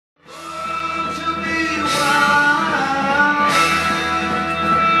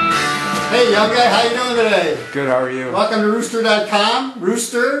Hey, young guy, how you doing today? Good, how are you? Welcome to Rooster.com.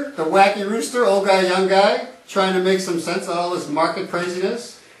 Rooster, the wacky rooster, old guy, young guy, trying to make some sense of all this market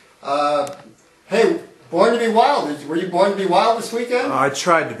craziness. Hey, born to be wild. Were you born to be wild this weekend? I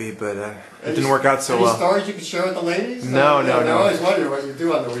tried to be, but it didn't work out so well. Any stories you could share with the ladies? No. I always wonder what you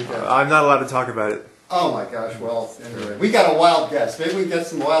do on the weekend. I'm not allowed to talk about it. Oh my gosh, well, anyway. We got a wild guest. Maybe we can get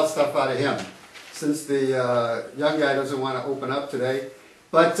some wild stuff out of him, since the young guy doesn't want to open up today.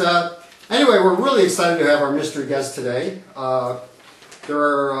 But anyway, we're really excited to have our mystery guest today.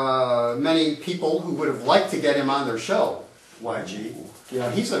 There are many people who would have liked to get him on their show, YG.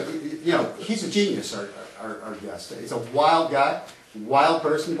 He's a genius, our guest. He's a wild guy, wild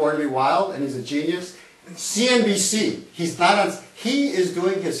person, born to be wild, and he's a genius. CNBC. He is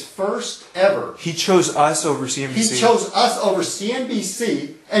doing his first ever. He chose us over CNBC. He chose us over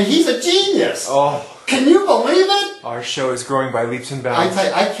CNBC, and he's a genius. Oh. Can you believe it? Our show is growing by leaps and bounds.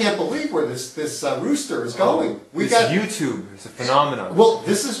 I can't believe where this rooster is going. YouTube is a phenomenon. Well,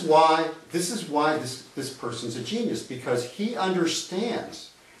 this is why this person's a genius, because he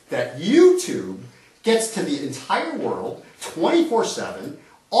understands that YouTube gets to the entire world 24/7.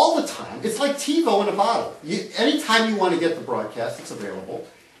 All the time. It's like TiVo in a bottle. Anytime you want to get the broadcast, it's available.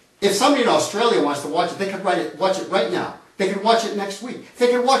 If somebody in Australia wants to watch it, they could watch it right now. They could watch it next week. They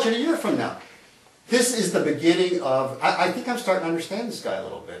could watch it a year from now. This is the beginning of... I think I'm starting to understand this guy a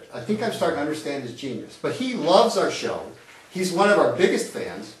little bit. I think I'm starting to understand his genius. But he loves our show. He's one of our biggest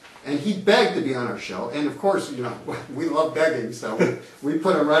fans. And he begged to be on our show. And of course, we love begging, so we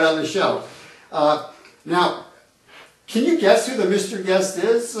put him right on the show. Now... Can you guess who the Mr. Guest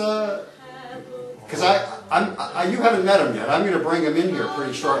is? Because you haven't met him yet. I'm going to bring him in here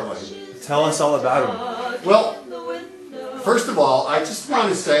pretty shortly. Tell us all about him. Well, first of all, I just want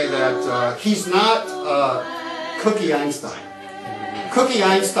to say that he's not Cookie Einstein. Cookie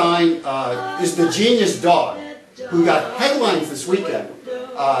Einstein is the genius dog who got headlines this weekend.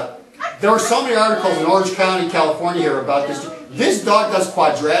 There were so many articles in Orange County, California here about this. This dog does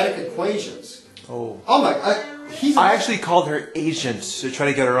quadratic equations. Oh my... I actually called her agent to try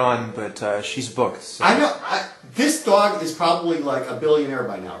to get her on, but she's booked. So. I know. This dog is probably like a billionaire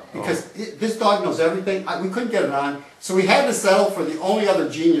by now, because this dog knows everything. We couldn't get it on, so we had to settle for the only other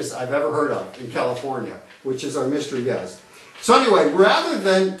genius I've ever heard of in California, which is our mystery guest. So anyway, rather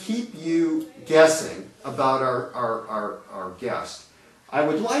than keep you guessing about our guest, I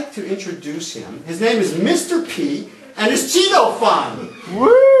would like to introduce him. His name is Mr. P, and his Cheeto Fun.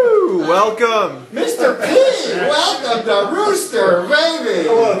 Woo! Welcome! Mr. P! Welcome to Rooster, baby!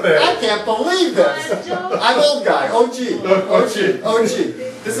 Hello there. I can't believe this. I'm old guy, OG.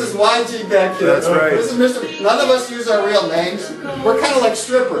 This is YG back here. That's right. This is Mr. None of us use our real names. We're kind of like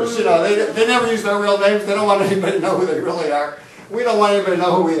strippers, They never use their real names. They don't want anybody to know who they really are. We don't want anybody to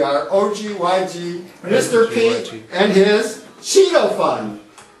know who we are. OG, YG, Mr. P, and his Cheeto Fun.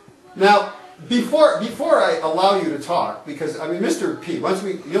 Now, before I allow you to talk, because Mr. P,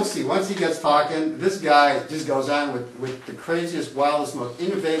 you'll see once he gets talking, this guy just goes on with the craziest, wildest, most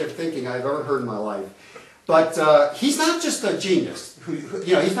innovative thinking I've ever heard in my life. But he's not just a genius.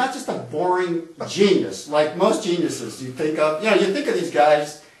 He's not just a boring genius like most geniuses you think of. You think of these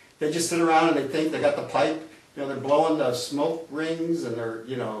guys, they just sit around and they think they got the pipe. They're blowing the smoke rings and they're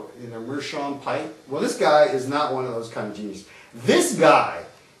in their meerschaum pipe. Well, this guy is not one of those kind of geniuses. This guy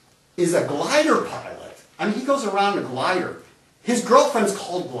is a glider pilot. He goes around a glider. His girlfriend's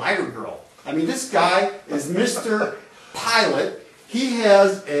called Glider Girl. This guy is Mr. Pilot. He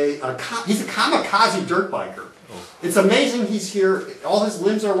has he's a kamikaze dirt biker. It's amazing he's here. All his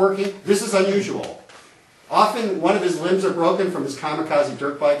limbs are working. This is unusual. Often one of his limbs are broken from his kamikaze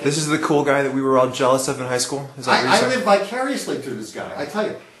dirt biking. This is the cool guy that we were all jealous of in high school? Is that I live vicariously through this guy. I tell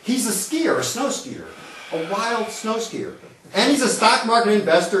you. He's a skier, a snow skier. A wild snow skier. And he's a stock market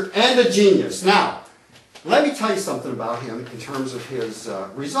investor and a genius. Now, let me tell you something about him in terms of his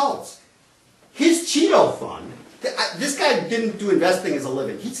results. His Cheeto Fund, this guy didn't do investing as a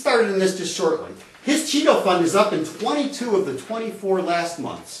living. He started in this just shortly. His Cheeto Fund is up in 22 of the 24 last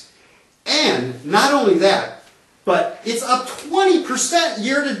months. And not only that, but it's up 20%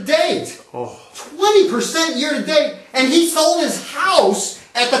 year to date. 20% year to date. And he sold his house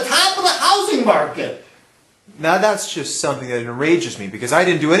at the top of the housing market. Now that's just something that enrages me, because I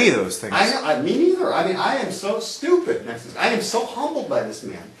didn't do any of those things. Me neither. I am so stupid next to this. I am so humbled by this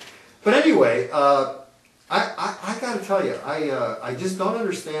man. But anyway, I got to tell you, I just don't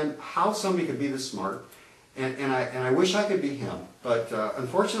understand how somebody could be this smart, and I wish I could be him. But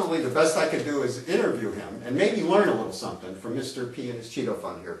unfortunately, the best I could do is interview him and maybe learn a little something from Mr. P and his Cheeto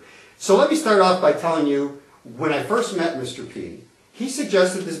Fund here. So let me start off by telling you, when I first met Mr. P, he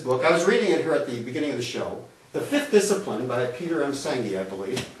suggested this book. I was reading it here at the beginning of the show. The Fifth Discipline by Peter M. Senge, I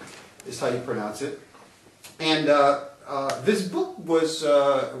believe, is how you pronounce it. And this book was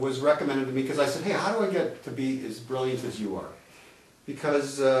recommended to me because I said, hey, how do I get to be as brilliant as you are?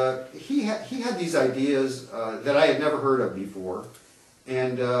 Because he had these ideas that I had never heard of before.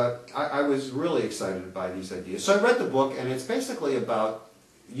 And I was really excited by these ideas. So I read the book, and it's basically about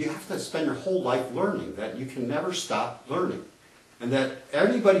you have to spend your whole life learning, that you can never stop learning. And that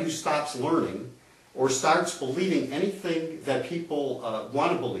anybody who stops learning or starts believing anything that people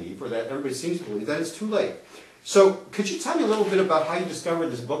want to believe or that everybody seems to believe, then it's too late. So could you tell me a little bit about how you discovered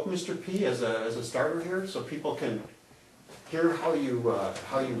this book, Mr. P, as a starter here, so people can hear how you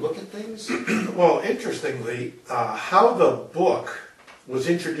look at things? Well, interestingly, how the book was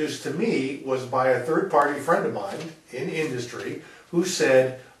introduced to me was by a third-party friend of mine in industry who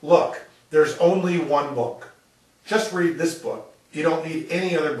said, look, there's only one book. Just read this book. You don't need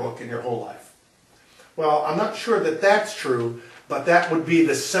any other book in your whole life. Well, I'm not sure that that's true, but that would be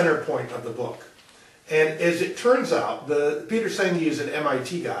the center point of the book. And as it turns out, Peter Senge is an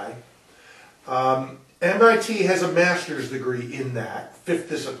MIT guy. MIT has a master's degree in that, fifth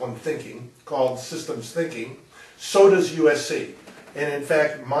discipline thinking, called systems thinking. So does USC. And in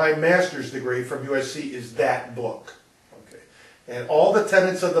fact, my master's degree from USC is that book. Okay. And all the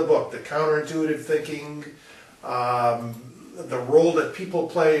tenets of the book, the counterintuitive thinking, the role that people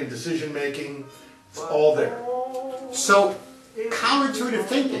play in decision making, it's all there. So, counterintuitive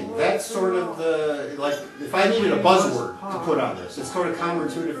thinking, that's sort of the, like, if I needed a buzzword to put on this, it's sort of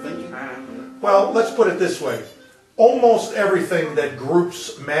counterintuitive thinking? Well, let's put it this way. Almost everything that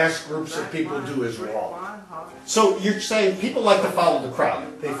mass groups of people do is wrong. So you're saying people like to follow the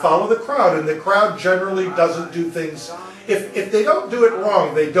crowd? They follow the crowd, and the crowd generally doesn't do things. If they don't do it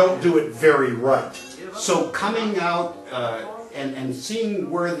wrong, they don't do it very right. So coming out and seeing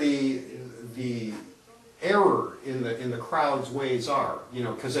where the error in the crowd's ways are, you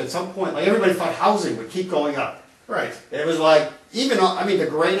know, because at some point, like everybody thought housing would keep going up. Right. It was like, even, I mean, the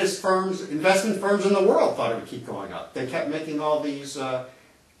greatest firms, investment firms in the world thought it would keep going up. They kept making all these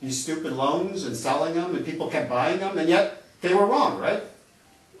stupid loans and selling them, and people kept buying them, and yet they were wrong, right?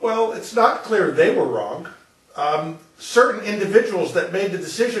 Well, it's not clear they were wrong. Certain individuals that made the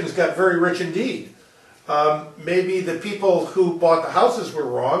decisions got very rich indeed. Maybe the people who bought the houses were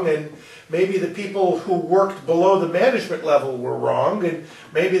wrong, and maybe the people who worked below the management level were wrong, and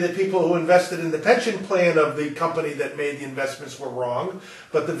maybe the people who invested in the pension plan of the company that made the investments were wrong.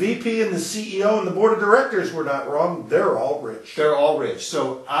 But the VP and the CEO and the board of directors were not wrong. They're all rich. They're all rich.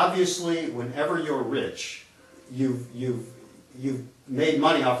 So obviously, whenever you're rich, you've made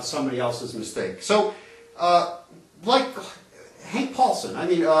money off of somebody else's mistake. So, like Hank Paulson, I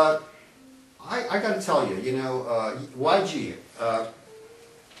mean, I got to tell you, you know, YG.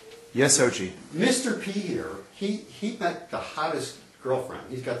 Yes, OG. Mr. P here, he met the hottest girlfriend.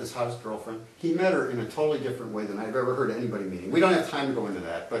 He's got this hottest girlfriend. He met her in a totally different way than I've ever heard anybody meeting. We don't have time to go into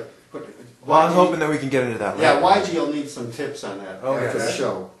that, but Well, I'm hoping that we can get into that later. Yeah, YG will need some tips on that after the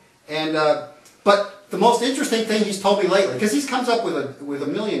show. And but the most interesting thing he's told me lately, because he comes up with a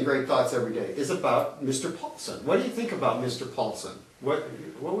million great thoughts every day, is about Mr. Paulson. What do you think about Mr. Paulson? What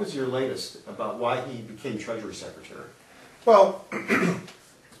was your latest about why he became Treasury Secretary? Well,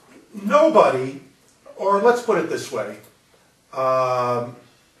 nobody, or let's put it this way,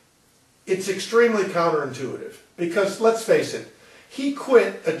 it's extremely counterintuitive. Because let's face it, he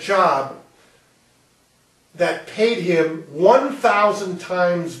quit a job that paid him 1,000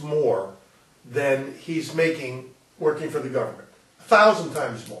 times more than he's making working for the government. 1,000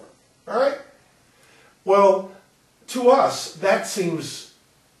 times more. All right? Well, to us, that seems,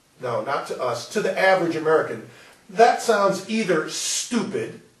 no, not to us, to the average American, that sounds either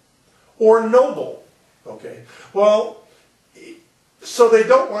stupid or noble. Okay? Well, so they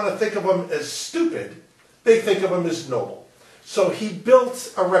don't want to think of him as stupid, they think of him as noble. So he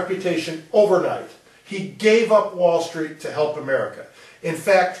built a reputation overnight. He gave up Wall Street to help America. In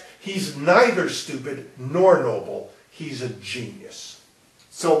fact, he's neither stupid nor noble. He's a genius.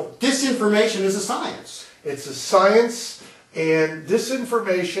 So disinformation is a science. It's a science, and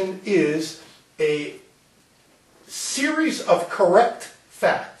disinformation is a series of correct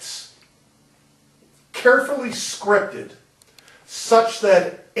facts, carefully scripted, such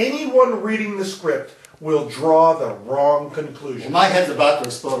that anyone reading the script will draw the wrong conclusion. Well, my head's about to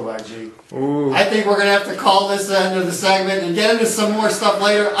explode, YG. Ooh. I think we're going to have to call this the end of the segment and get into some more stuff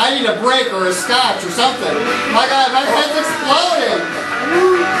later. I need a break or a scotch or something. My God, my head's exploding.